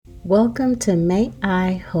Welcome to May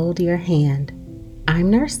I Hold Your Hand.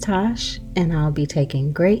 I'm Nurse Tosh, and I'll be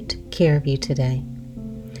taking great care of you today.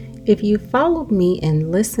 If you followed me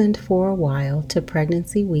and listened for a while to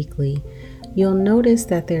Pregnancy Weekly, you'll notice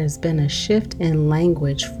that there's been a shift in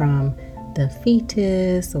language from the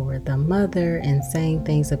fetus or the mother and saying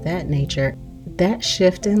things of that nature. That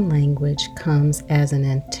shift in language comes as an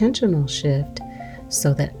intentional shift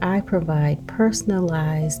so that I provide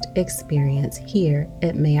personalized experience here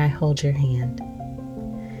at May I Hold Your Hand.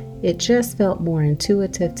 It just felt more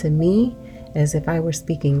intuitive to me, as if I were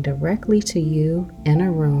speaking directly to you in a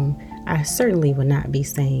room. I certainly would not be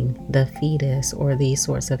saying the fetus or these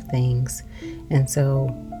sorts of things. And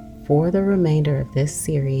so for the remainder of this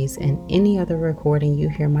series and any other recording you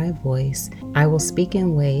hear my voice, I will speak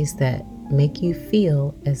in ways that make you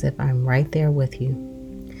feel as if I'm right there with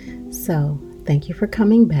you. So, thank you for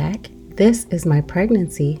coming back. This is my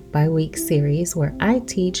Pregnancy by Week series where I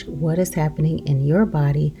teach what is happening in your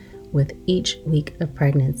body with each week of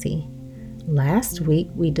pregnancy. Last week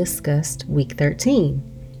we discussed week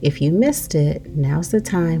 13. If you missed it, now's the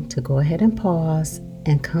time to go ahead and pause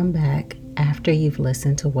and come back after you've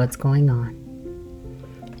listened to what's going on.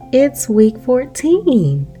 It's week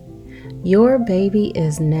 14. Your baby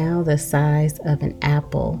is now the size of an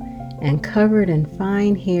apple and covered in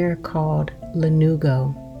fine hair called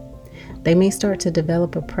lanugo. They may start to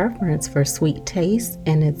develop a preference for sweet taste,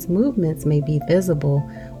 and its movements may be visible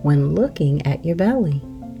when looking at your belly.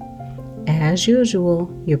 As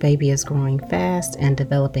usual, your baby is growing fast and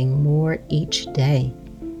developing more each day.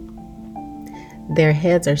 Their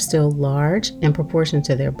heads are still large in proportion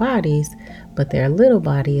to their bodies, but their little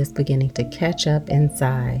body is beginning to catch up in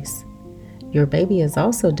size. Your baby is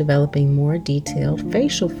also developing more detailed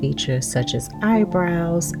facial features such as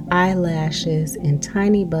eyebrows, eyelashes, and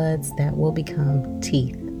tiny buds that will become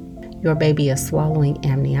teeth. Your baby is swallowing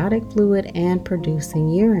amniotic fluid and producing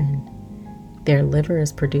urine. Their liver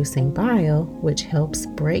is producing bile, which helps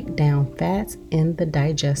break down fats in the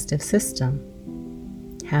digestive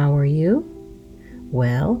system. How are you?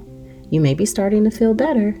 Well, you may be starting to feel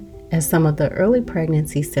better, as some of the early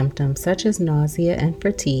pregnancy symptoms such as nausea and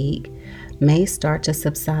fatigue may start to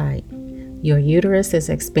subside. Your uterus is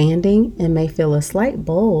expanding and may feel a slight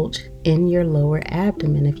bulge in your lower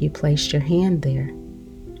abdomen if you placed your hand there.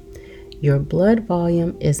 Your blood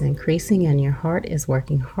volume is increasing and your heart is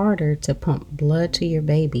working harder to pump blood to your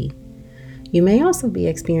baby. You may also be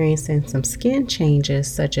experiencing some skin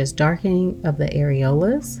changes such as darkening of the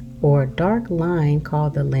areolas or a dark line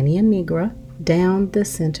called the linea nigra down the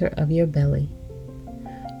center of your belly.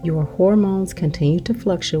 Your hormones continue to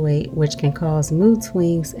fluctuate, which can cause mood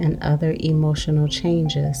swings and other emotional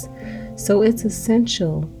changes. So it's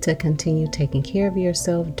essential to continue taking care of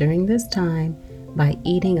yourself during this time by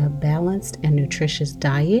eating a balanced and nutritious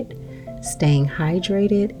diet, staying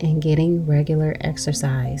hydrated, and getting regular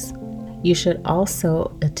exercise. You should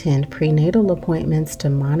also attend prenatal appointments to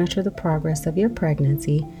monitor the progress of your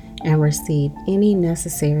pregnancy and receive any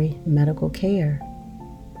necessary medical care.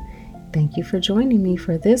 Thank you for joining me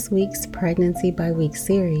for this week's Pregnancy by Week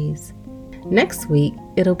series. Next week,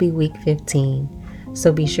 it'll be week 15,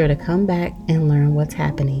 so be sure to come back and learn what's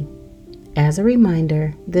happening. As a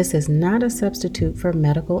reminder, this is not a substitute for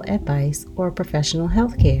medical advice or professional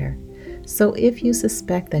health care. So if you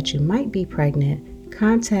suspect that you might be pregnant,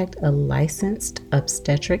 contact a licensed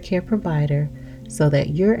obstetric care provider so that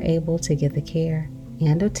you're able to get the care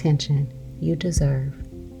and attention you deserve.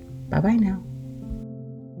 Bye-bye now.